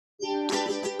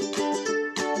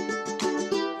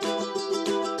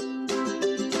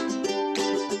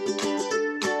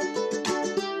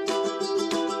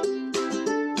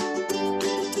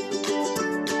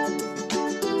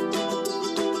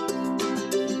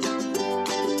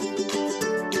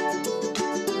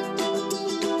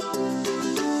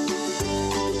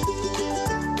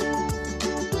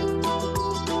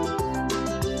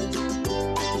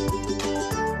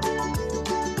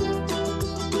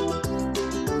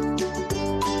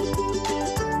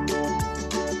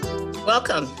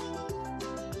Welcome.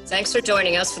 Thanks for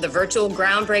joining us for the virtual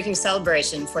groundbreaking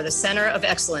celebration for the Center of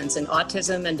Excellence in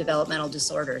Autism and Developmental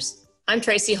Disorders. I'm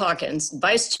Tracy Hawkins,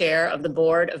 Vice Chair of the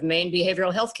Board of Maine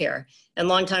Behavioral Healthcare and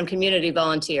longtime community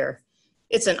volunteer.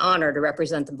 It's an honor to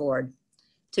represent the board.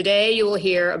 Today, you will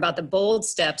hear about the bold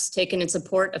steps taken in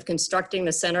support of constructing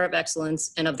the Center of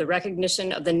Excellence and of the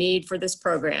recognition of the need for this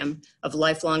program of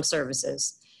lifelong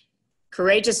services.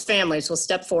 Courageous families will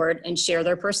step forward and share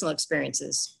their personal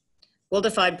experiences. We'll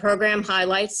divide program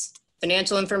highlights,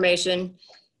 financial information,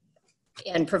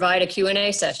 and provide a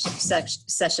Q&A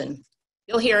session.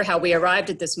 You'll hear how we arrived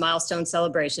at this milestone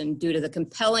celebration due to the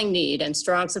compelling need and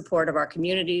strong support of our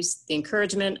communities, the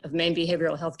encouragement of Maine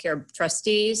Behavioral Healthcare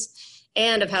trustees,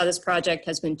 and of how this project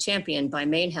has been championed by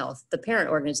Maine Health, the parent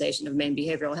organization of Maine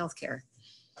Behavioral Healthcare.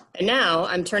 And now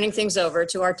I'm turning things over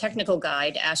to our technical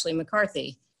guide, Ashley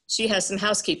McCarthy. She has some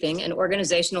housekeeping and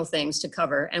organizational things to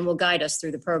cover and will guide us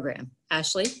through the program.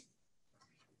 Ashley?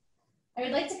 I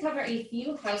would like to cover a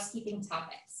few housekeeping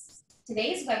topics.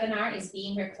 Today's webinar is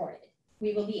being recorded.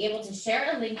 We will be able to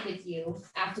share a link with you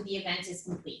after the event is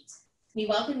complete. We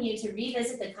welcome you to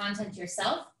revisit the content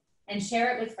yourself and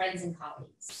share it with friends and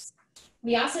colleagues.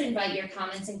 We also invite your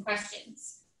comments and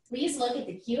questions. Please look at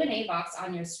the Q&A box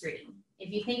on your screen.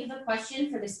 If you think of a question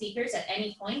for the speakers at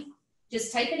any point,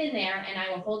 just type it in there and I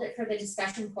will hold it for the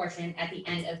discussion portion at the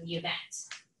end of the event.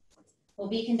 We'll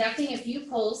be conducting a few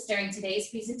polls during today's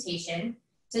presentation,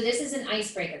 so this is an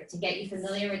icebreaker to get you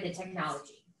familiar with the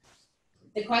technology.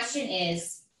 The question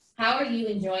is, how are you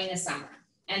enjoying the summer?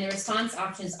 And the response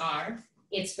options are,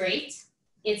 it's great,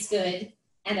 it's good,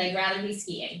 and I'd rather be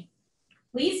skiing.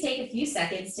 Please take a few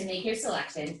seconds to make your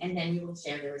selection and then we will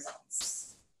share the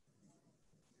results.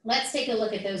 Let's take a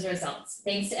look at those results.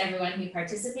 Thanks to everyone who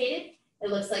participated. It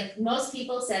looks like most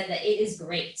people said that it is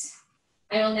great.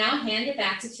 I will now hand it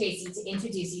back to Tracy to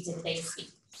introduce you to today's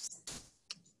speakers.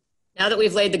 Now that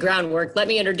we've laid the groundwork, let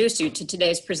me introduce you to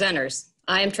today's presenters.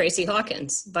 I am Tracy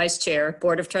Hawkins, Vice Chair,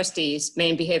 Board of Trustees,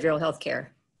 Maine Behavioral Healthcare.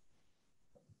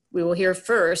 We will hear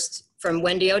first from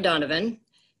Wendy O'Donovan,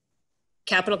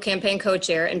 Capital Campaign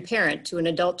Co-Chair and parent to an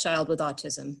adult child with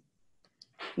autism.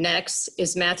 Next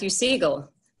is Matthew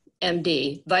Siegel,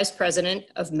 MD, Vice President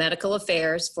of Medical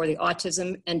Affairs for the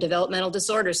Autism and Developmental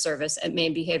Disorders Service at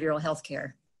Maine Behavioral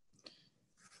Healthcare.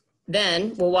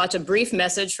 Then we'll watch a brief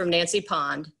message from Nancy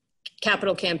Pond,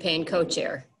 Capital Campaign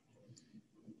Co-Chair.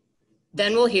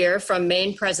 Then we'll hear from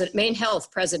Maine Health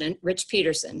President Rich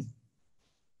Peterson,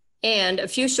 and a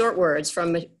few short words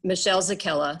from Michelle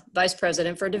Zakella, Vice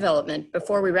President for Development,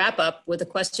 before we wrap up with a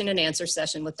question and answer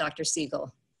session with Dr.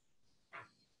 Siegel.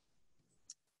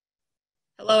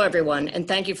 Hello, everyone, and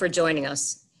thank you for joining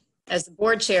us. As the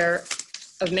board chair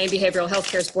of Maine Behavioral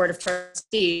Healthcare's Board of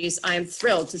Trustees, I am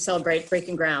thrilled to celebrate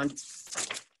breaking ground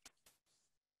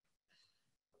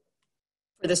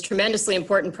for this tremendously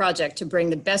important project to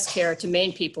bring the best care to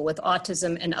Maine people with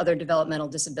autism and other developmental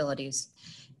disabilities.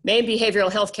 Maine Behavioral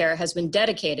Healthcare has been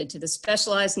dedicated to the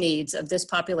specialized needs of this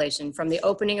population from the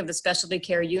opening of the specialty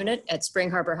care unit at Spring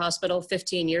Harbor Hospital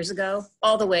 15 years ago,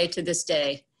 all the way to this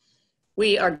day.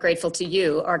 We are grateful to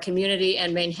you, our community,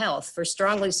 and Maine Health for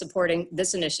strongly supporting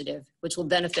this initiative, which will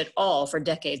benefit all for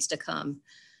decades to come.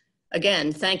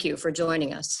 Again, thank you for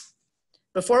joining us.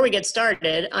 Before we get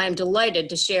started, I am delighted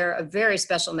to share a very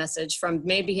special message from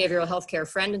Maine Behavioral Healthcare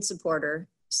friend and supporter,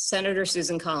 Senator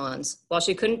Susan Collins. While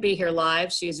she couldn't be here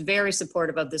live, she is very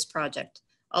supportive of this project.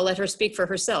 I'll let her speak for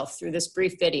herself through this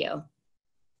brief video.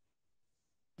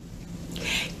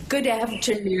 Good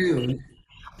afternoon.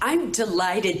 I'm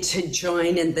delighted to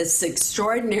join in this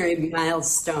extraordinary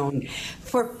milestone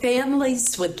for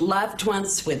families with loved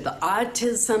ones with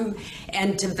autism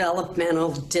and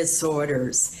developmental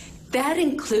disorders. That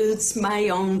includes my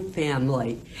own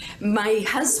family. My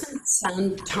husband's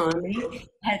son, Tommy,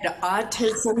 had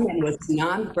autism and was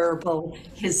nonverbal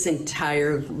his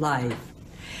entire life.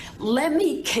 Let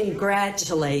me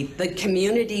congratulate the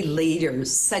community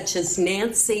leaders such as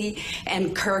Nancy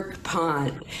and Kirk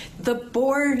Pond, the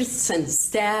boards and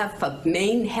staff of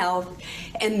Maine Health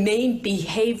and Maine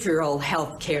Behavioral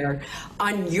Healthcare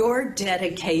on your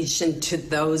dedication to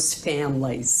those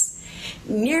families.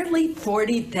 Nearly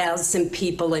 40,000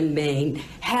 people in Maine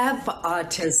have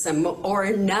autism or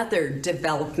another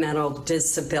developmental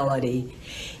disability.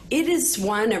 It is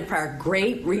one of our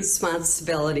great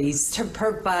responsibilities to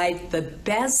provide the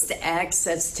best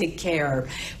access to care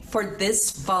for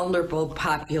this vulnerable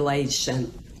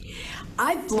population.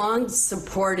 I've long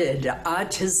supported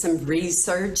autism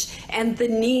research and the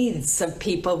needs of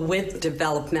people with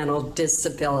developmental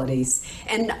disabilities,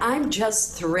 and I'm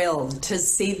just thrilled to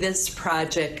see this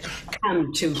project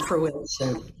come to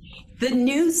fruition. The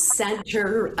new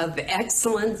Center of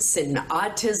Excellence in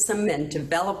Autism and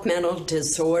Developmental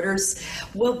Disorders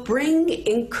will bring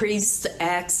increased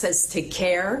access to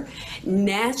care,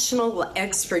 national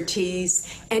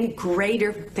expertise, and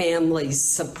greater family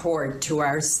support to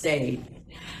our state.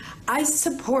 I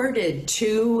supported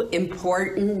 2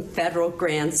 important federal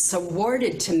grants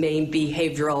awarded to Maine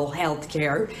Behavioral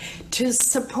Healthcare to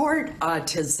support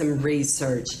autism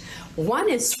research. One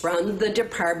is from the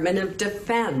Department of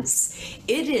Defense.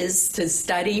 It is to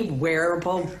study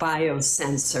wearable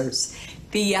biosensors.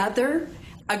 The other,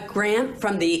 a grant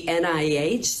from the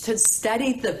NIH to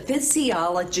study the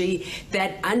physiology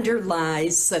that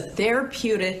underlies the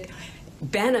therapeutic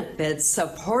benefits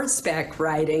of horseback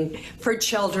riding for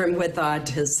children with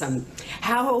autism.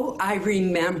 How I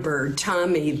remember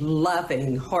Tommy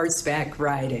loving horseback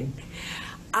riding.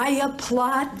 I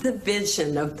applaud the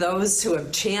vision of those who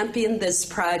have championed this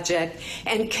project,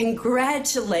 and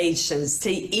congratulations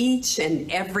to each and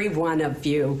every one of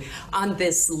you on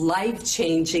this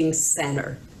life-changing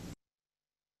center.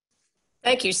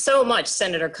 Thank you so much,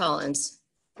 Senator Collins.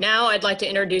 Now I'd like to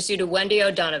introduce you to Wendy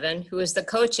O'Donovan, who is the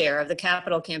co-chair of the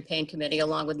Capital Campaign Committee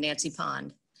along with Nancy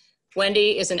Pond.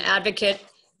 Wendy is an advocate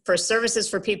for services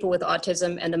for people with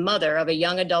autism and the mother of a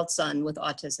young adult son with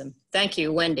autism. Thank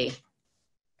you, Wendy.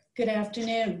 Good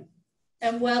afternoon,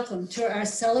 and welcome to our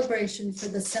celebration for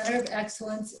the Center of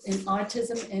Excellence in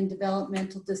Autism and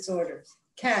Developmental Disorders,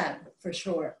 CAD for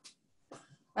short.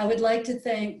 I would like to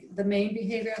thank the Maine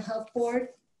Behavioral Health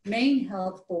Board, Maine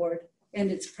Health Board, and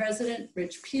its president,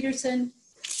 Rich Peterson,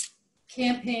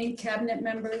 campaign cabinet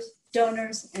members,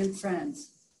 donors, and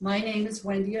friends. My name is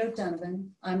Wendy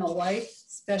O'Donovan. I'm a wife,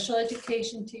 special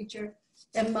education teacher,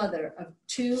 and mother of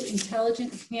 2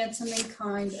 intelligent, handsome, and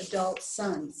kind adult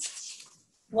sons,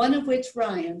 one of which,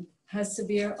 Ryan, has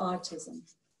severe autism,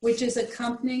 which is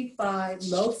accompanied by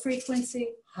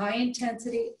low-frequency,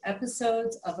 high-intensity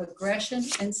episodes of aggression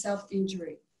and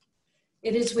self-injury.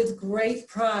 It is with great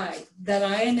pride that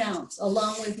I announce,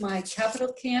 along with my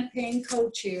Capital Campaign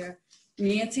co-chair,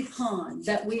 Nancy Pond,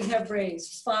 that we have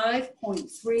raised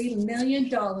 $5.3 million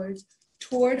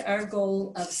toward our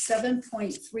goal of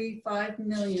 $7.35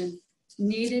 million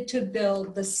needed to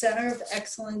build the Center of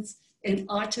Excellence in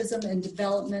Autism and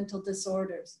Developmental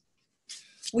Disorders.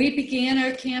 We began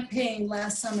our campaign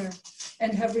last summer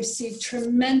and have received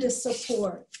tremendous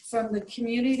support from the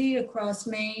community across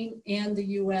Maine and the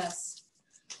US.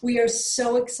 We are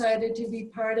so excited to be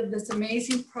part of this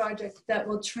amazing project that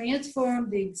will transform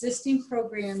the existing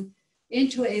program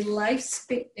into a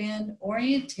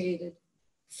lifespan-oriented,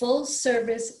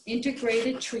 full-service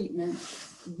integrated treatment,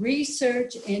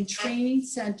 research and training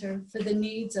center for the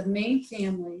needs of Maine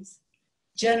families,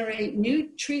 generate new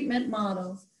treatment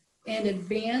models, and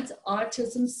advance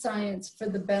autism science for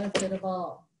the benefit of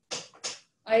all.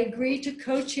 I agreed to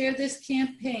co-chair this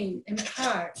campaign in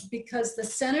part because the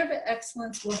Center of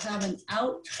Excellence will have an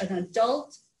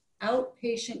adult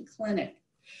outpatient clinic,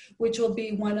 which will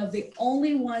be one of the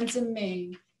only ones in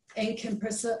Maine and can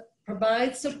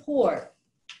provide support,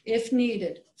 if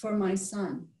needed, for my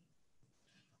son.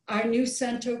 Our new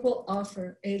center will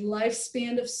offer a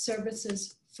lifespan of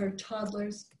services for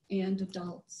toddlers and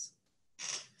adults.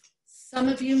 Some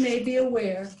of you may be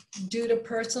aware, due to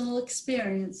personal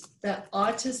experience, that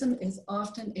autism is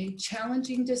often a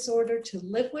challenging disorder to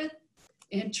live with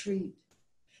and treat.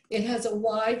 It has a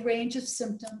wide range of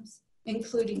symptoms,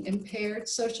 including impaired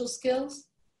social skills,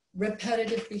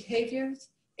 repetitive behaviors,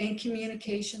 and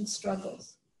communication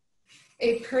struggles.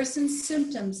 A person's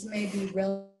symptoms may be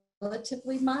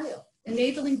relatively mild,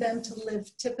 enabling them to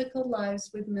live typical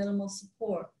lives with minimal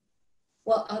support,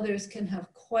 while others can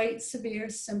have quite severe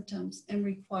symptoms and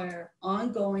require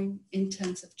ongoing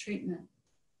intensive treatment.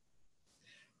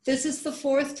 This is the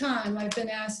 4th time I've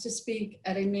been asked to speak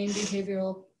at a Maine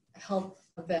behavioral health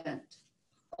event.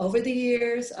 Over the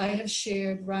years, I have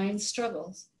shared Ryan's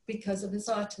struggles because of his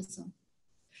autism.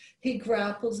 He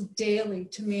grapples daily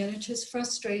to manage his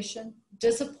frustration,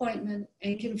 disappointment,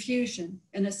 and confusion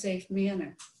in a safe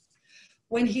manner.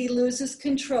 When he loses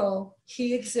control,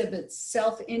 he exhibits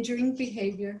self-injuring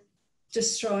behavior,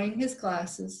 destroying his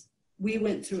glasses. We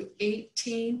went through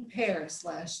 18 pairs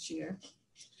last year,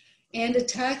 and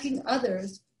attacking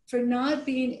others for not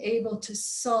being able to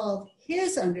solve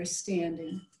his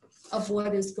understanding of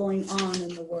what is going on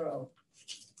in the world.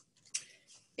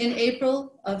 In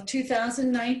April of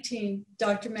 2019,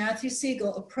 Dr. Matthew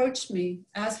Siegel approached me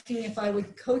asking if I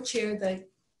would co-chair the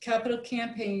Capital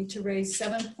Campaign to raise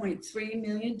 $7.3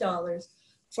 million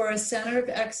for a Center of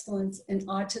Excellence in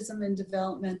Autism and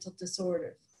Developmental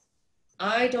Disorders.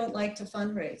 I don't like to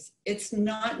fundraise. It's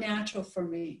not natural for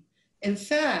me. In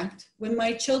fact, when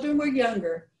my children were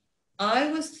younger,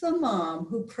 I was the mom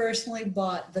who personally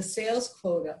bought the sales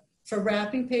quota for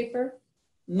wrapping paper,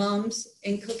 mums,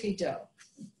 and cookie dough.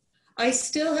 I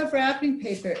still have wrapping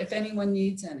paper if anyone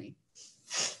needs any.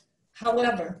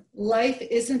 However, life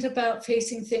isn't about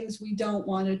facing things we don't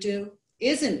want to do.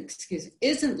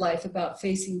 Isn't life about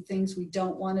facing things we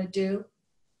don't want to do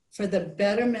for the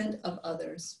betterment of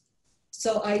others?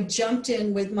 So I jumped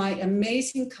in with my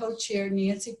amazing co-chair,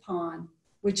 Nancy Pond,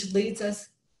 which leads us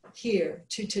here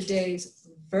to today's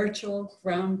virtual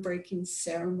groundbreaking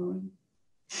ceremony.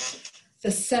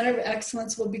 The Center of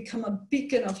Excellence will become a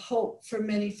beacon of hope for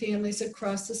many families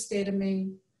across the state of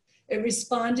Maine. It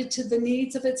responded to the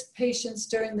needs of its patients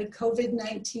during the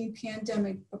COVID-19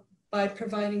 pandemic by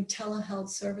providing telehealth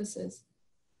services.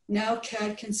 Now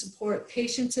CAD can support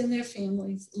patients and their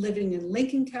families living in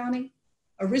Lincoln County,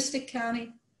 Aroostook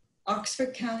County,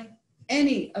 Oxford County,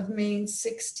 any of Maine's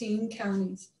 16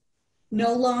 counties.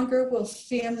 No longer will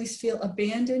families feel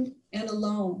abandoned and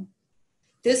alone.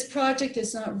 This project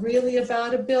is not really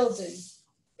about a building,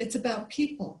 it's about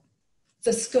people.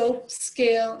 The scope,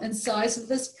 scale, and size of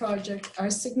this project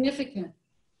are significant,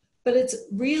 but it's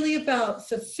really about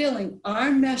fulfilling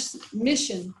our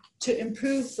mission to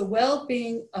improve the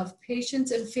well-being of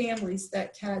patients and families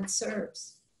that CAD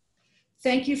serves.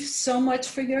 Thank you so much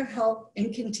for your help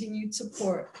and continued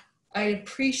support. I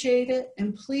appreciate it,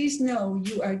 and please know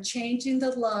you are changing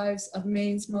the lives of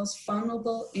Maine's most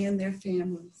vulnerable and their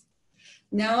families.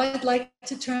 Now I'd like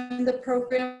to turn the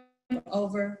program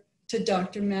over to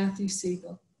Dr. Matthew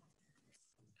Siegel.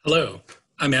 Hello,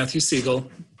 I'm Matthew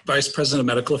Siegel, Vice President of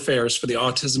Medical Affairs for the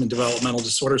Autism and Developmental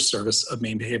Disorders Service of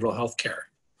Maine Behavioral Health Care.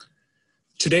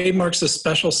 Today marks a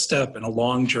special step in a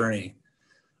long journey,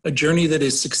 a journey that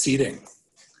is succeeding.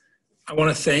 I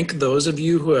want to thank those of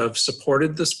you who have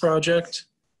supported this project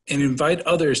and invite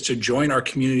others to join our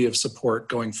community of support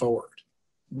going forward.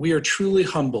 We are truly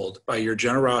humbled by your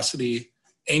generosity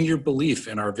and your belief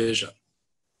in our vision.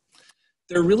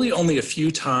 There are really only a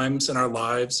few times in our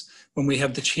lives when we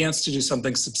have the chance to do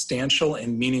something substantial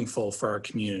and meaningful for our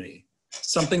community,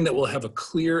 something that will have a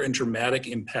clear and dramatic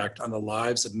impact on the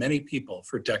lives of many people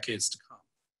for decades to come.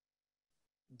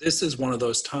 This is one of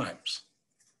those times.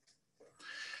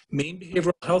 Maine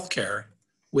Behavioral Health Care,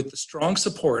 with the strong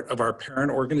support of our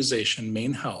parent organization,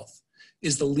 Maine Health,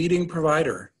 is the leading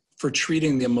provider for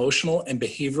treating the emotional and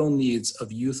behavioral needs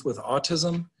of youth with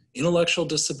autism, intellectual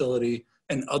disability,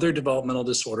 and other developmental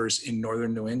disorders in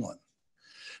Northern New England.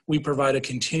 We provide a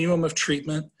continuum of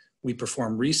treatment, we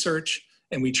perform research,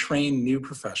 and we train new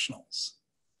professionals.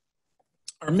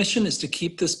 Our mission is to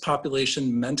keep this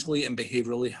population mentally and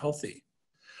behaviorally healthy.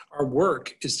 Our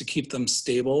work is to keep them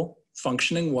stable,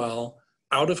 functioning well,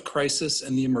 out of crisis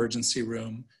in the emergency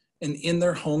room, and in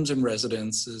their homes and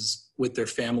residences with their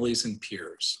families and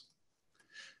peers.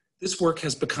 This work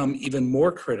has become even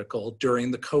more critical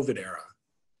during the COVID era.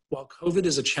 While COVID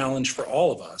is a challenge for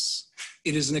all of us,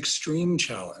 it is an extreme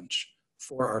challenge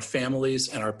for our families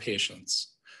and our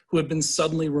patients who have been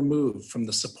suddenly removed from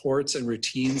the supports and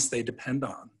routines they depend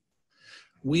on.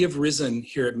 We have risen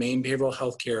here at Maine Behavioral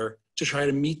Health Care to try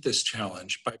to meet this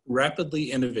challenge by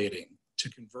rapidly innovating to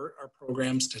convert our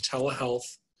programs to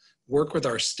telehealth, work with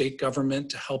our state government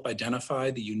to help identify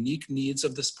the unique needs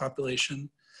of this population,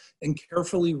 and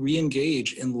carefully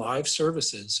re-engage in live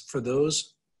services for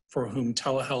those for whom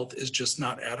telehealth is just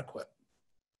not adequate.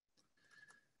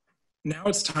 Now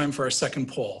it's time for our second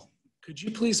poll. Could you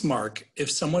please mark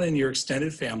if someone in your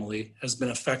extended family has been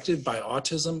affected by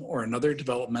autism or another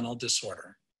developmental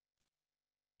disorder?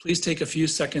 Please take a few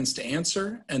seconds to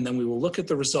answer, and then we will look at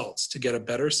the results to get a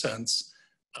better sense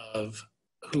of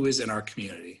who is in our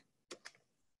community.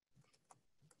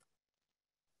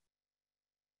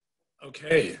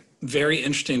 Okay, very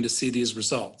interesting to see these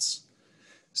results.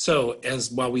 So,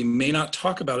 while we may not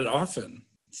talk about it often,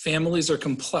 families are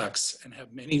complex and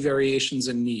have many variations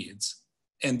in needs.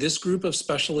 And this group of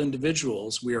special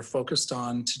individuals we are focused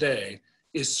on today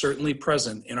is certainly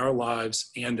present in our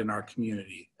lives and in our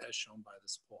community, as shown by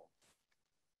this poll.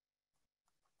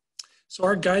 So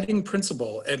our guiding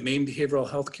principle at Maine Behavioral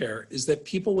Health Care is that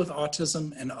people with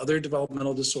autism and other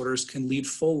developmental disorders can lead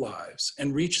full lives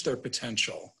and reach their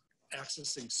potential,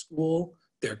 accessing school,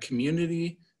 their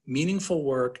community, meaningful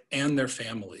work, and their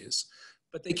families.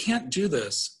 But they can't do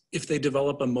this if they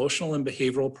develop emotional and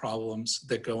behavioral problems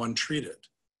that go untreated.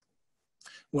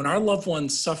 When our loved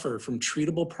ones suffer from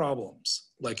treatable problems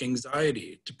like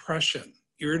anxiety, depression,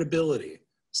 irritability,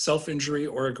 self-injury,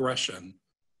 or aggression,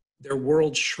 their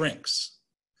world shrinks.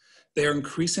 They are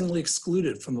increasingly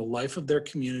excluded from the life of their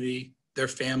community, their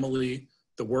family,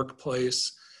 the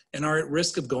workplace, and are at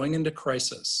risk of going into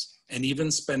crisis and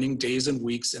even spending days and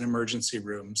weeks in emergency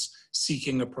rooms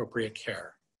seeking appropriate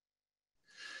care.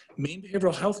 Maine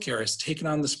Behavioral Healthcare has taken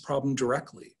on this problem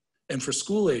directly, and for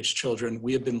school-age children,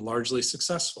 we have been largely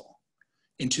successful.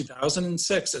 In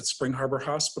 2006 at Spring Harbor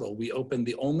Hospital, we opened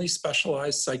the only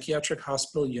specialized psychiatric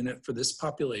hospital unit for this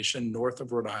population north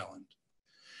of Rhode Island.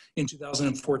 In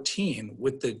 2014,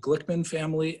 with the Glickman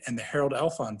family and the Harold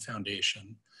Alfond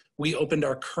Foundation, we opened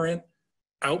our current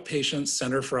outpatient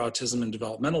Center for Autism and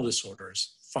Developmental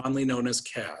Disorders, fondly known as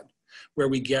CAD, where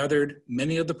we gathered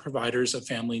many of the providers of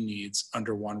family needs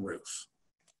under one roof.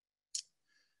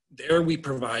 There we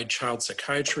provide child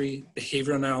psychiatry,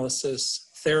 behavioral analysis,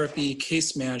 therapy,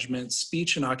 case management,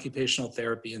 speech and occupational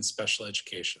therapy, and special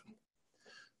education.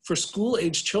 For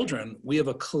school-age children, we have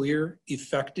a clear,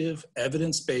 effective,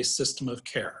 evidence-based system of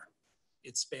care.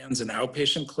 It spans an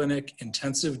outpatient clinic,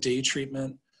 intensive day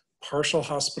treatment, partial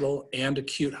hospital, and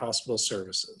acute hospital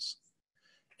services.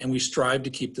 And we strive to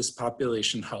keep this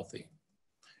population healthy.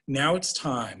 Now it's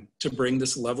time to bring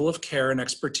this level of care and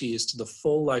expertise to the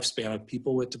full lifespan of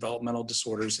people with developmental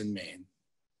disorders in Maine.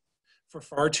 For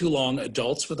far too long,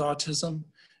 adults with autism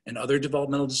and other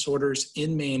developmental disorders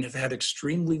in Maine have had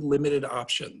extremely limited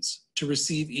options to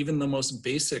receive even the most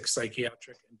basic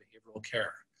psychiatric and behavioral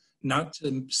care, not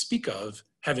to speak of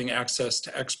having access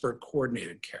to expert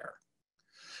coordinated care.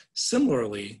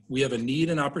 Similarly, we have a need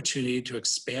and opportunity to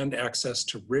expand access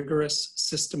to rigorous,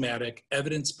 systematic,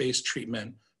 evidence-based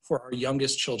treatment for our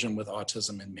youngest children with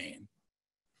autism in Maine.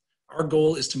 Our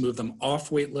goal is to move them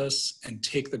off wait lists and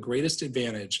take the greatest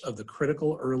advantage of the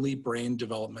critical early brain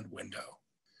development window,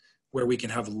 where we can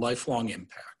have lifelong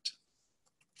impact.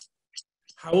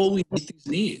 How will we meet these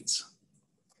needs?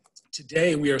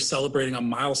 Today, we are celebrating a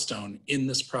milestone in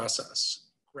this process,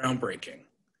 groundbreaking.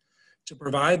 To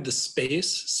provide the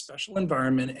space, special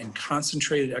environment, and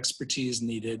concentrated expertise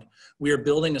needed, we are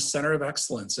building a center of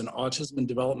excellence in autism and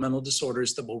developmental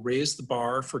disorders that will raise the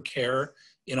bar for care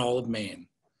in all of Maine.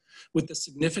 With the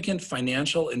significant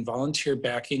financial and volunteer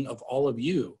backing of all of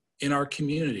you in our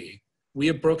community, we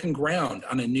have broken ground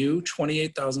on a new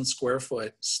 28,000 square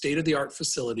foot state-of-the-art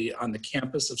facility on the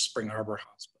campus of Spring Harbor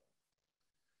Hospital.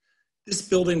 This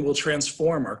building will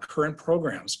transform our current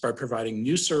programs by providing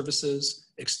new services,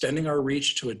 extending our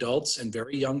reach to adults and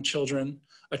very young children,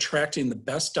 attracting the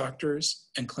best doctors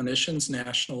and clinicians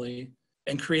nationally,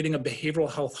 and creating a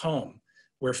behavioral health home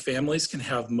where families can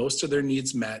have most of their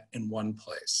needs met in one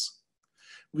place.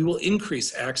 We will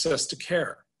increase access to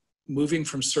care, moving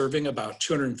from serving about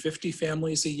 250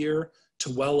 families a year to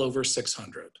well over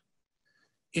 600.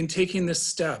 In taking this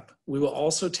step, we will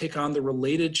also take on the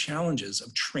related challenges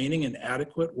of training an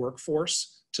adequate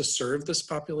workforce to serve this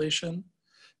population,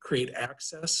 create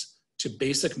access to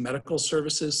basic medical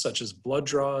services such as blood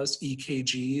draws,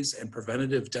 EKGs, and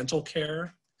preventative dental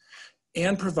care,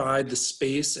 and provide the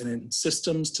space and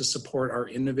systems to support our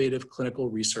innovative clinical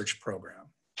research program.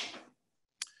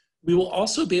 We will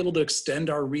also be able to extend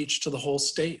our reach to the whole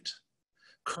state.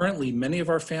 Currently, many of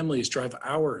our families drive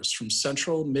hours from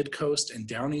central, mid-coast, and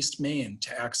down east Maine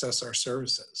to access our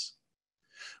services.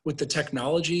 With the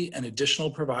technology and additional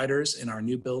providers in our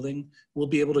new building, we'll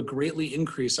be able to greatly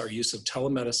increase our use of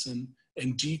telemedicine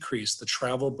and decrease the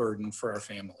travel burden for our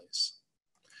families.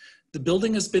 The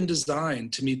building has been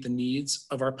designed to meet the needs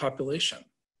of our population.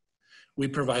 We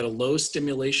provide a low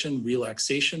stimulation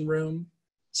relaxation room,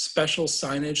 special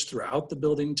signage throughout the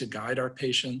building to guide our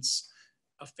patients,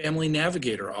 a family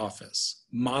navigator office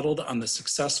modeled on the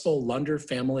successful Lunder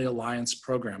Family Alliance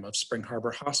program of Spring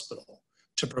Harbor Hospital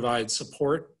to provide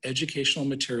support, educational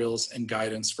materials, and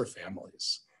guidance for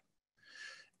families.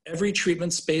 Every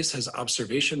treatment space has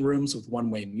observation rooms with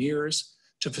one-way mirrors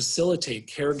to facilitate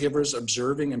caregivers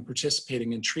observing and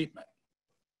participating in treatment.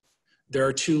 There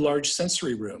are 2 large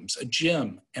sensory rooms, a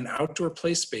gym, and outdoor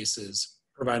play spaces,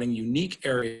 providing unique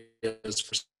areas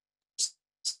for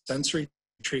sensory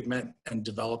treatment and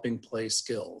developing play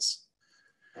skills.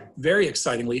 Very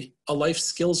excitingly, a life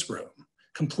skills room,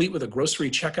 complete with a grocery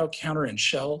checkout counter and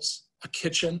shelves, a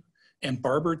kitchen, and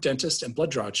barber, dentist, and blood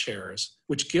draw chairs,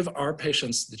 which give our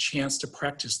patients the chance to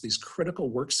practice these critical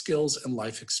work skills and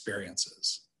life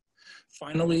experiences.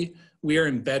 Finally, we are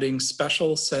embedding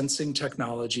special sensing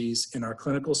technologies in our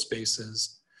clinical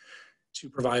spaces to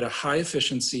provide a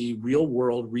high-efficiency,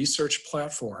 real-world research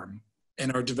platform,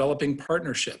 and are developing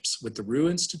partnerships with the Rue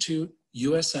Institute,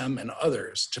 USM, and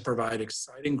others to provide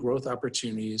exciting growth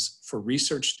opportunities for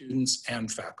research students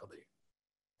and faculty.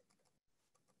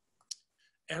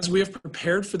 As we have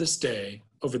prepared for this day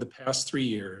over the past 3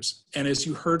 years, and as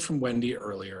you heard from Wendy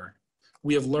earlier,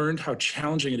 We have learned how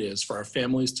challenging it is for our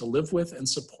families to live with and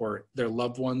support their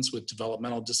loved ones with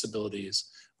developmental disabilities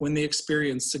when they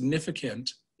experience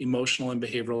significant emotional and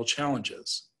behavioral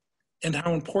challenges, and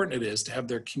how important it is to have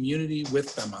their community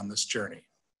with them on this journey.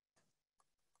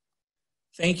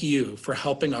 Thank you for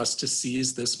helping us to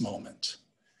seize this moment.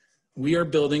 We are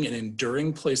building an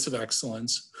enduring place of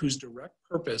excellence whose direct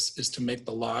purpose is to make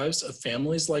the lives of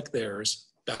families like theirs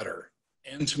better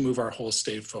and to move our whole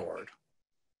state forward.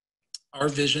 Our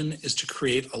vision is to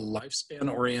create a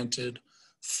lifespan-oriented,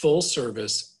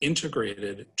 full-service,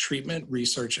 integrated treatment,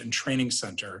 research, and training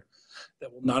center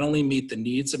that will not only meet the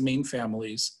needs of Maine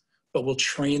families, but will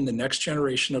train the next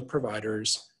generation of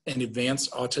providers and advance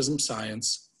autism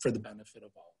science for the benefit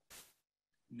of all.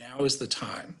 Now is the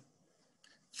time.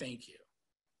 Thank you.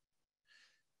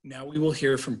 Now we will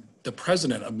hear from the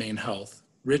president of Maine Health,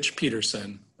 Rich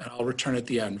Peterson, and I'll return at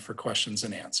the end for questions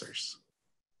and answers.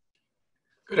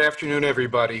 Good afternoon,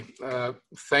 everybody.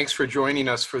 Thanks for joining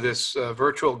us for this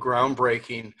virtual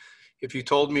groundbreaking. If you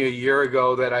told me a year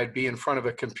ago that I'd be in front of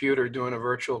a computer doing a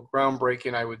virtual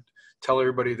groundbreaking, I would tell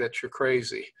everybody that you're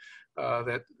crazy,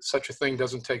 that such a thing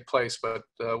doesn't take place, but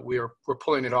we're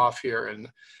pulling it off here. And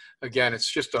again, it's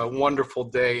just a wonderful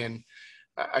day, and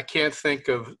I can't think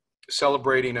of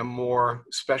celebrating a more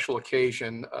special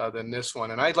occasion than this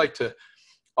one. And I'd like to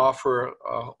offer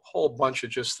a whole bunch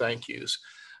of just thank yous.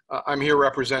 I'm here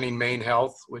representing Maine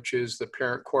Health, which is the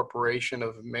parent corporation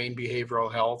of Maine Behavioral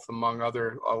Health, among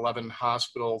other 11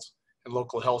 hospitals and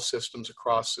local health systems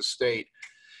across the state.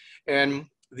 And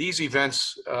these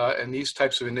events and these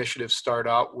types of initiatives start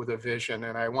out with a vision.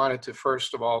 And I wanted to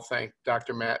first of all thank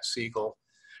Dr. Matt Siegel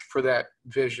for that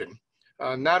vision.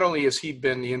 Not only has he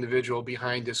been the individual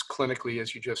behind this clinically,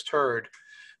 as you just heard,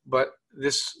 but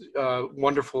this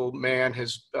wonderful man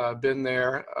has been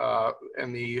there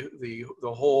and the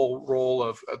whole role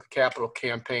of the capital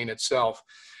campaign itself,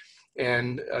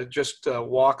 and just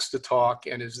walks the talk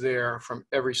and is there from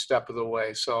every step of the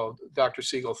way. So Dr.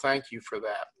 Siegel, thank you for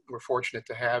that. We're fortunate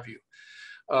to have you.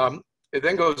 It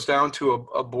then goes down to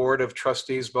a board of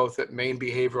trustees, both at Maine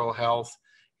Behavioral Health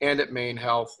and at Maine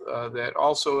Health, that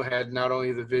also had not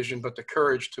only the vision, but the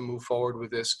courage to move forward with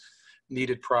this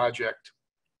needed project.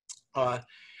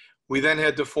 We then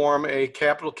had to form a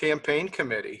capital campaign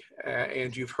committee,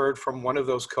 and you've heard from one of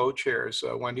those co-chairs,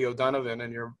 Wendy O'Donovan,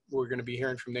 and we're going to be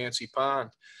hearing from Nancy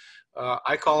Pond.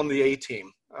 I call them the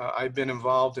A-team. I've been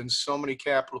involved in so many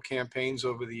capital campaigns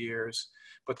over the years,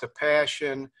 but the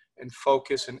passion and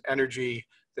focus and energy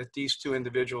that these two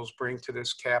individuals bring to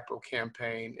this capital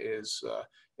campaign is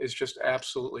just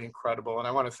absolutely incredible. And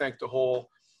I want to thank the whole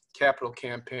capital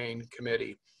campaign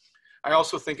committee. I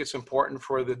also think it's important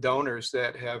for the donors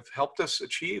that have helped us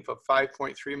achieve a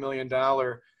 $5.3 million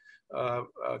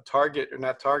target, or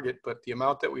not target, but the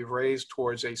amount that we've raised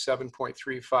towards a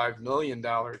 $7.35 million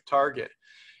target.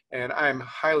 And I'm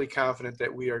highly confident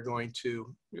that we're going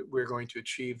to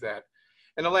achieve that.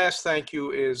 And the last thank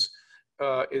you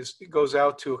goes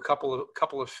out to a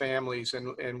couple of families,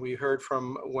 and we heard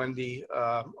from Wendy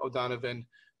O'Donovan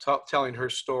telling her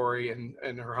story,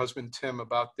 and her husband Tim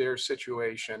about their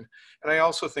situation. And I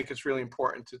also think it's really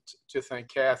important to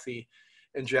thank Kathy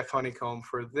and Jeff Honeycomb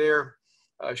for their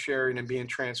sharing and being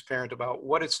transparent about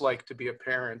what it's like to be a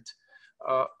parent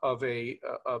of a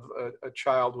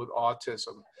child with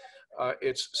autism.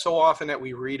 It's so often that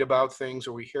we read about things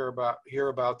or we hear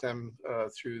about them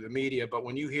through the media, but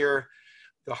when you hear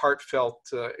the heartfelt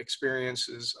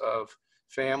experiences of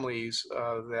families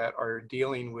that are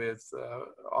dealing with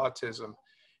autism,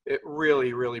 it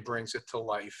really, really brings it to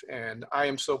life. And I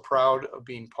am so proud of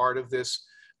being part of this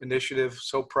initiative,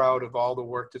 so proud of all the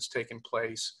work that's taken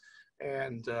place.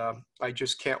 And I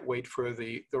just can't wait for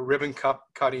the ribbon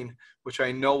cutting, which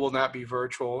I know will not be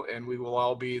virtual, and we will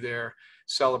all be there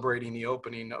celebrating the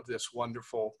opening of this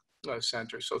wonderful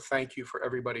center. So thank you for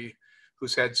everybody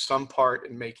who's had some part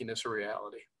in making this a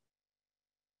reality.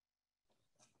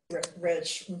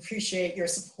 Rich, appreciate your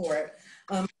support.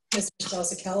 I'm Michelle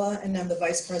Sakella, and I'm the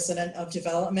Vice President of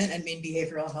Development and Maine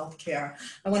Behavioral Health Care.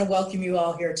 I want to welcome you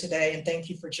all here today and thank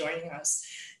you for joining us.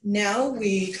 Now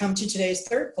we come to today's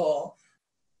third poll.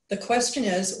 The question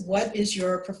is, what is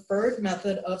your preferred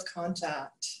method of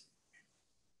contact?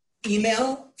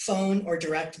 Email, phone, or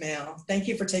direct mail? Thank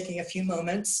you for taking a few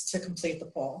moments to complete the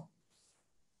poll.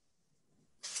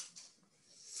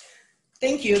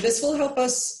 Thank you. This will help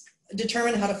us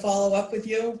determine how to follow up with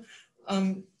you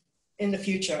in the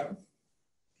future.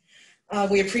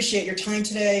 We appreciate your time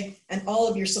today and all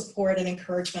of your support and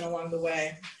encouragement along the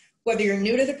way. Whether you're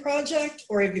new to the project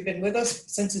or if you've been with us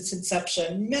since its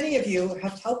inception, many of you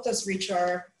have helped us reach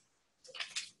our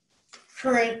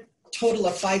current total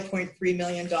of $5.3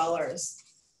 million.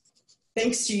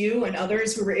 Thanks to you and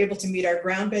others, we were able to meet our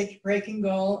groundbreaking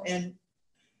goal and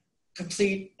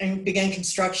begin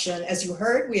construction. As you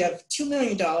heard, we have $2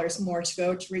 million more to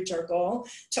go to reach our goal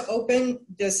to open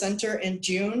the center in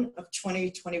June of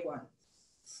 2021.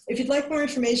 If you'd like more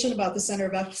information about the Center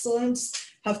of Excellence,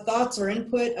 have thoughts or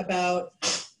input about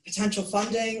potential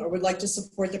funding, or would like to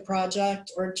support the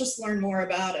project, or just learn more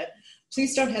about it,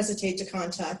 please don't hesitate to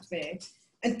contact me.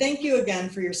 And thank you again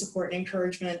for your support and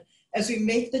encouragement as we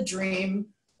make the dream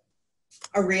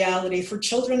a reality for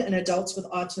children and adults with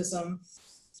autism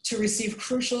to receive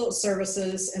crucial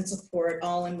services and support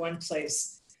all in one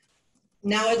place.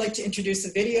 Now I'd like to introduce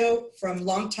a video from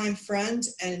longtime friend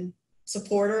and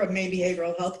supporter of Maine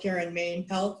Behavioral Healthcare and Maine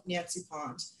Health, Nancy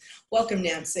Pond. Welcome,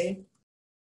 Nancy.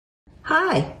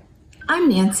 Hi, I'm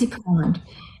Nancy Pond,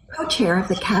 co-chair of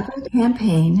the Capital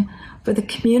Campaign for the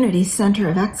Community Center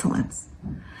of Excellence.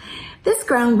 This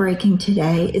groundbreaking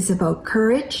today is about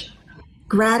courage,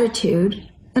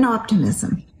 gratitude, and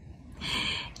optimism.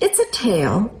 It's a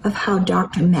tale of how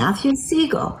Dr. Matthew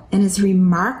Siegel and his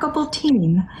remarkable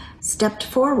team stepped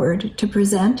forward to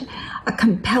present a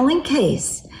compelling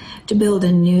case to build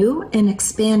a new and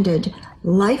expanded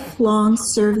lifelong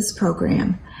service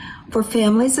program for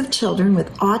families of children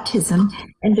with autism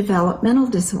and developmental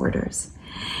disorders.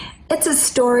 It's a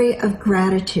story of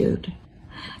gratitude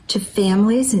to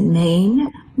families in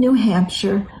Maine, New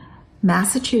Hampshire,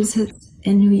 Massachusetts,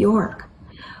 and New York,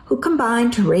 who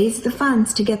combined to raise the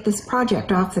funds to get this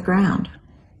project off the ground.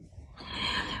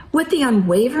 With the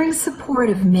unwavering support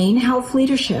of Maine Health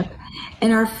leadership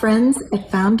and our friends at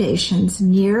foundations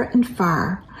near and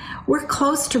far, we're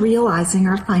close to realizing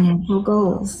our financial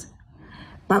goals.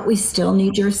 But we still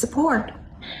need your support.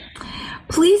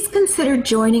 Please consider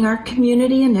joining our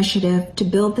community initiative to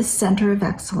build the Center of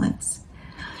Excellence.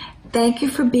 Thank you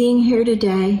for being here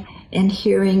today and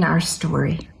hearing our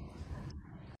story.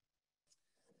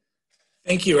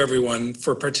 Thank you, everyone,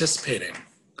 for participating.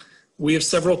 We have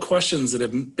several questions that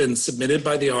have been submitted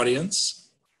by the audience.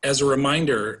 As a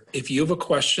reminder, if you have a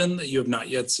question that you have not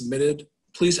yet submitted,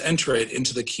 please enter it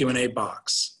into the Q&A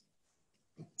box.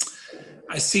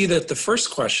 I see that the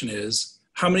first question is,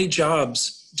 how many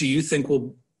jobs do you think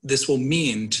this will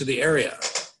mean to the area?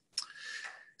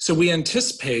 So we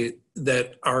anticipate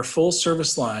that our full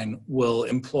service line will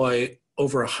employ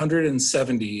over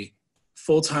 170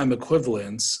 full-time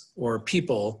equivalents or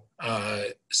people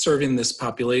serving this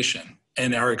population.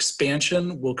 And our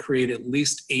expansion will create at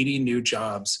least 80 new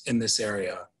jobs in this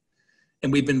area.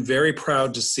 And we've been very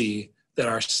proud to see that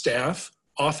our staff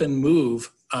often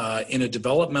move in a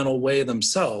developmental way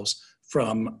themselves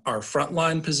from our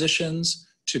frontline positions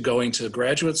to going to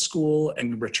graduate school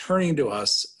and returning to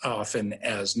us often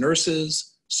as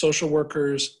nurses, social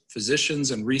workers,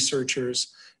 physicians, and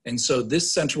researchers. And so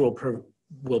this center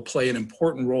will play an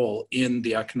important role in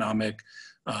the economic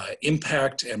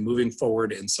impact and moving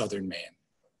forward in Southern Maine.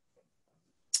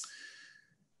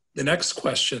 The next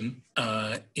question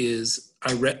is,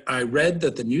 I read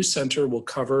that the new center will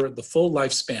cover the full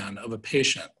lifespan of a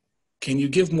patient. Can you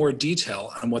give more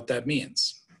detail on what that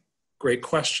means? Great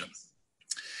question.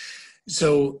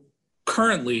 So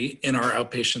currently in our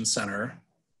outpatient center,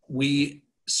 we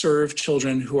serve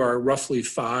children who are roughly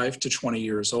 5 to 20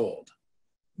 years old.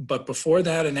 But before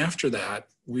that and after that,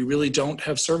 we really don't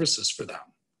have services for them.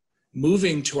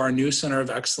 Moving to our new Center of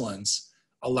Excellence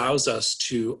allows us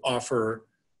to offer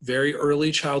very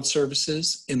early child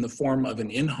services in the form of an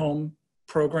in-home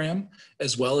program,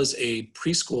 as well as a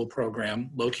preschool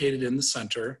program located in the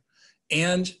center,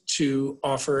 and to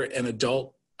offer an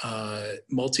adult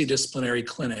multidisciplinary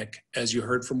clinic, as you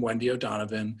heard from Wendy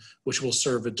O'Donovan, which will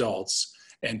serve adults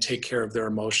and take care of their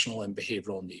emotional and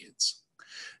behavioral needs.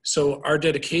 So our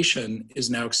dedication is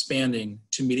now expanding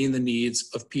to meeting the needs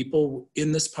of people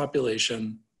in this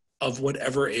population of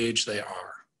whatever age they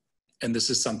are. And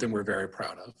this is something we're very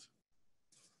proud of.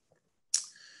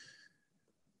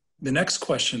 The next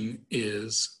question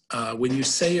is, when you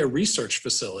say a research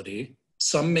facility,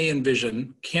 some may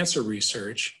envision cancer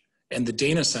research and the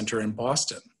Dana Center in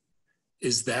Boston.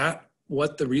 Is that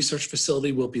what the research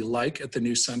facility will be like at the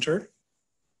new center?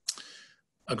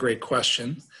 A great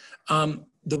question.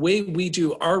 The way we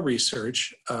do our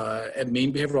research at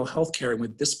Maine Behavioral Healthcare and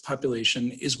with this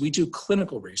population is we do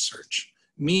clinical research,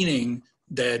 meaning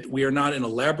that we are not in a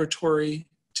laboratory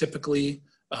typically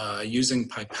using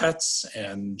pipettes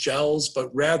and gels,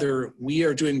 but rather we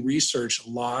are doing research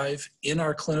live in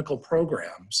our clinical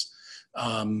programs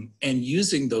and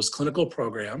using those clinical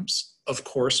programs, of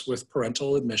course, with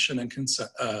parental admission and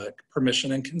consent,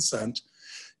 permission and consent,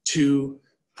 to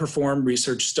perform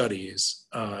research studies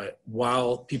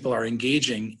while people are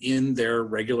engaging in their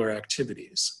regular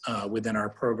activities within our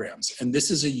programs. And this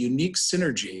is a unique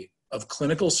synergy of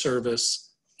clinical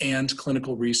service and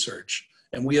clinical research.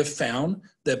 And we have found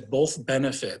that both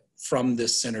benefit from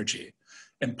this synergy.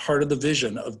 And part of the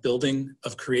vision of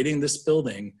creating this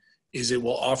building is it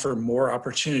will offer more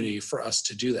opportunity for us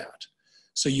to do that.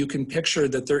 So you can picture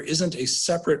that there isn't a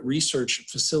separate research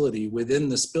facility within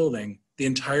this building. The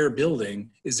entire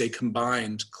building is a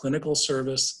combined clinical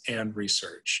service and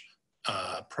research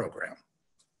program.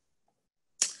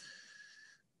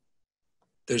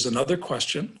 There's another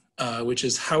question, which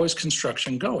is, how is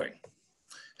construction going?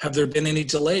 Have there been any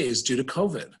delays due to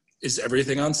COVID? Is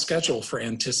everything on schedule for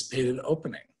anticipated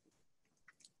opening?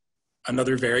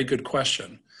 Another very good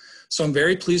question. So I'm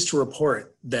very pleased to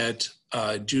report that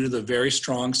due to the very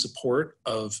strong support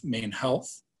of Maine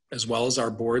Health, as well as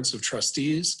our boards of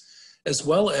trustees, as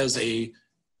well as a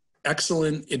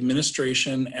excellent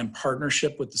administration and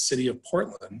partnership with the city of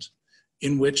Portland,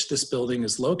 in which this building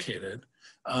is located,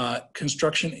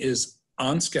 construction is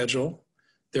on schedule.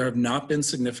 There have not been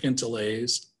significant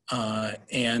delays.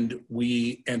 And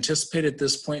we anticipate at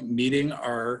this point meeting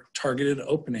our targeted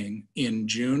opening in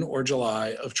June or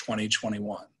July of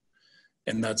 2021.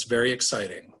 And that's very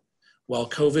exciting. While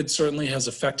COVID certainly has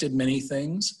affected many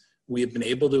things, we have been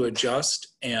able to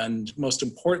adjust, and most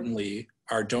importantly,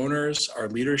 our donors, our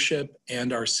leadership,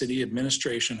 and our city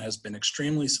administration has been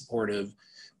extremely supportive,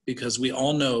 because we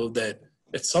all know that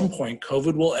at some point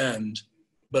COVID will end,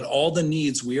 but all the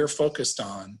needs we are focused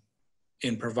on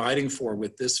in providing for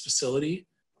with this facility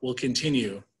will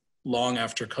continue long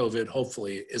after COVID,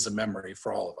 hopefully, is a memory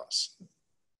for all of us.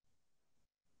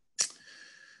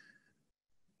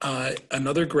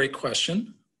 Another great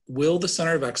question, will the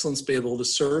Center of Excellence be able to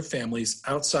serve families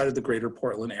outside of the greater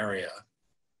Portland area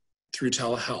through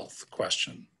telehealth?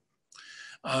 Question.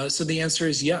 So the answer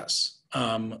is yes.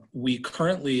 We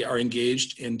currently are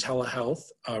engaged in telehealth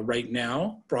right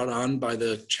now, brought on by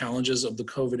the challenges of the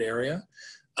COVID area.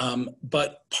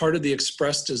 But part of the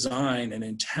express design and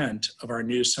intent of our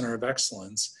new Center of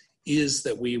Excellence is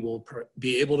that we will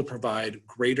be able to provide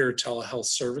greater telehealth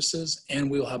services, and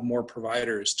we will have more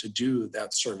providers to do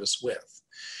that service with.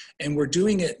 And we're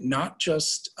doing it not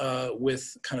just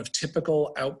with kind of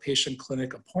typical outpatient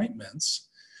clinic appointments,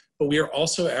 but we are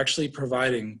also actually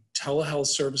providing telehealth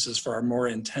services for our more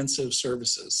intensive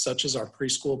services, such as our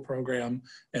preschool program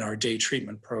and our day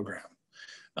treatment program.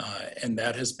 And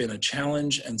that has been a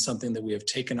challenge and something that we have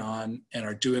taken on and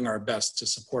are doing our best to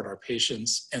support our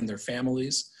patients and their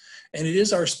families. And it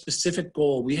is our specific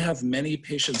goal. We have many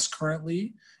patients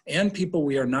currently and people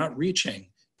we are not reaching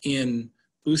in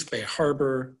Booth Bay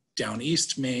Harbor, down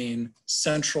East Maine,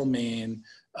 Central Maine,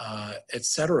 et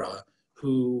cetera,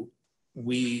 who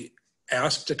we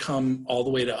ask to come all the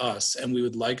way to us, and we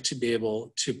would like to be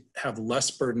able to have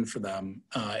less burden for them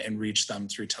and reach them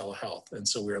through telehealth. And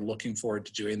so we are looking forward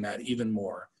to doing that even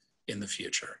more in the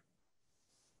future.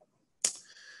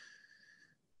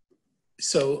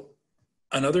 So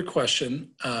another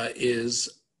question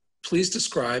is, please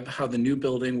describe how the new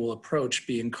building will approach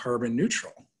being carbon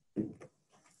neutral.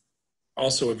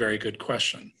 Also a very good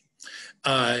question.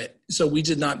 So we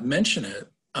did not mention it,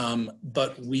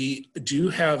 but we do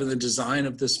have in the design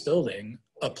of this building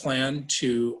a plan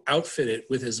to outfit it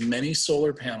with as many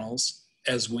solar panels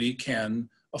as we can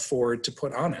afford to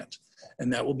put on it.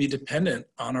 And that will be dependent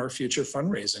on our future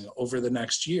fundraising over the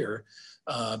next year.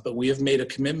 But we have made a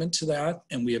commitment to that,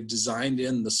 and we have designed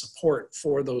in the support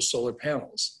for those solar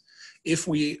panels. If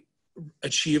we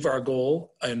achieve our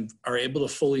goal and are able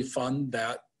to fully fund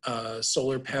that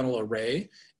solar panel array,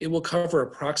 it will cover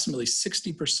approximately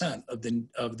 60%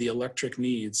 of the electric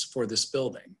needs for this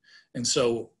building. And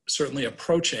so certainly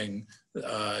approaching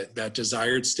that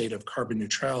desired state of carbon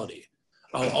neutrality.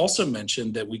 I'll also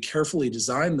mention that we carefully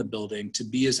designed the building to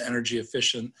be as energy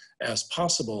efficient as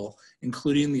possible,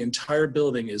 including the entire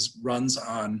building runs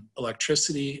on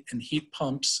electricity and heat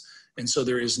pumps. And so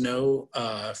there is no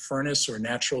furnace or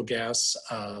natural gas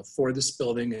for this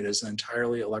building. It is an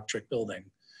entirely electric building.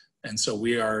 And so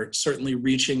we are certainly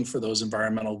reaching for those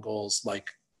environmental goals like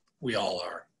we all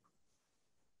are.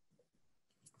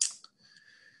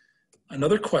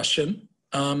 Another question,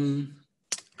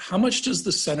 how much does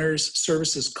the center's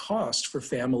services cost for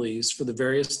families for the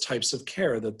various types of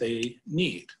care that they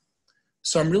need?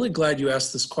 So I'm really glad you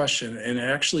asked this question, and it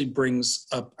actually brings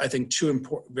up, I think, two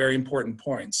very important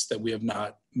points that we have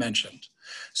not mentioned.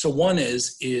 So one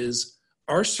is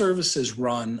our services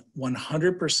run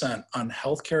 100% on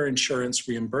healthcare insurance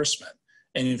reimbursement.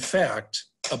 And in fact,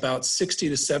 about 60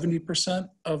 to 70%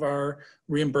 of our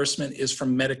reimbursement is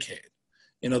from Medicaid.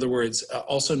 In other words,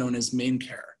 also known as Main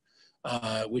Care,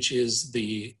 which is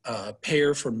the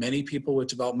payer for many people with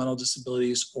developmental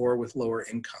disabilities or with lower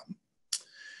income.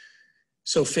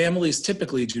 So families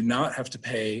typically do not have to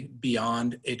pay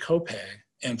beyond a copay,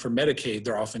 and for Medicaid,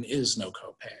 there often is no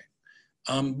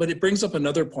copay. But it brings up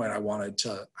another point I wanted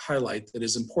to highlight that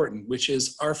is important, which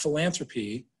is our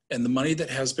philanthropy and the money that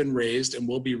has been raised and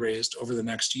will be raised over the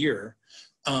next year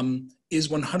is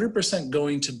 100%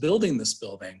 going to building this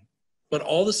building, but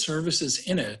all the services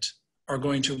in it are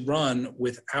going to run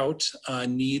without a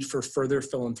need for further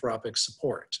philanthropic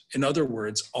support. In other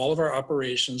words, all of our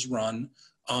operations run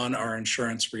on our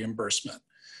insurance reimbursement.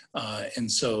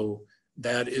 And so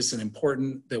that is an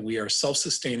important that we are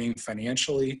self-sustaining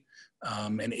financially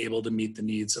and able to meet the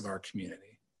needs of our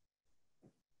community.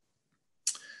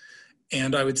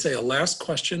 And I would say a last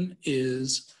question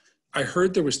is, I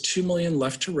heard there was $2 million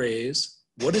left to raise.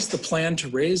 What is the plan to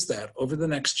raise that over the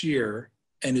next year?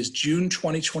 And is June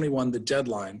 2021 the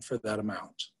deadline for that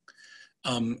amount?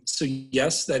 So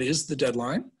yes, that is the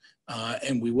deadline.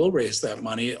 And we will raise that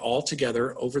money all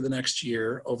together over the next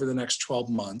year, over the next 12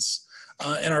 months.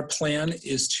 And our plan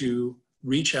is to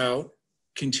reach out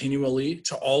continually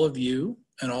to all of you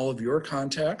and all of your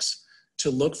contacts to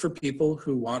look for people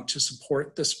who want to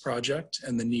support this project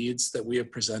and the needs that we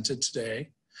have presented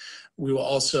today. We will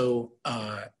also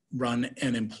run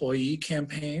an employee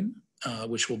campaign,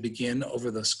 which will begin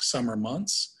over the summer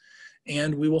months.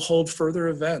 And we will hold further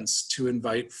events to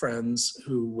invite friends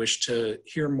who wish to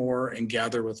hear more and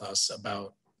gather with us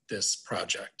about this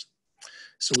project.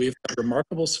 So we've got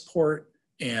remarkable support,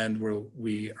 and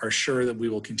we are sure that we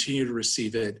will continue to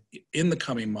receive it in the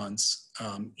coming months,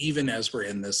 even as we're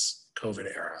in this COVID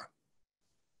era.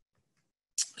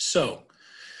 So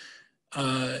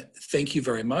thank you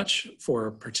very much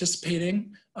for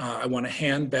participating. I want to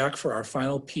hand back for our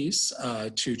final piece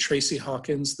to Tracy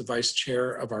Hawkins, the Vice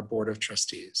Chair of our Board of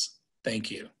Trustees. Thank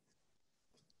you.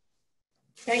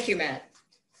 Thank you, Matt.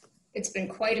 It's been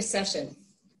quite a session.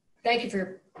 Thank you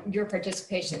for your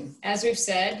participation. As we've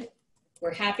said,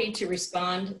 we're happy to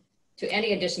respond to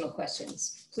any additional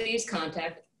questions. Please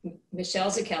contact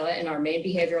Michelle Zakella in our Maine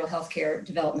Behavioral Healthcare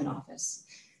Development Office.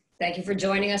 Thank you for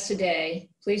joining us today.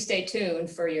 Please stay tuned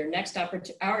for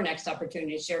our next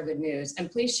opportunity to share good news,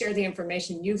 and please share the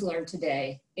information you've learned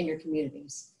today in your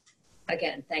communities.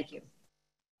 Again, thank you.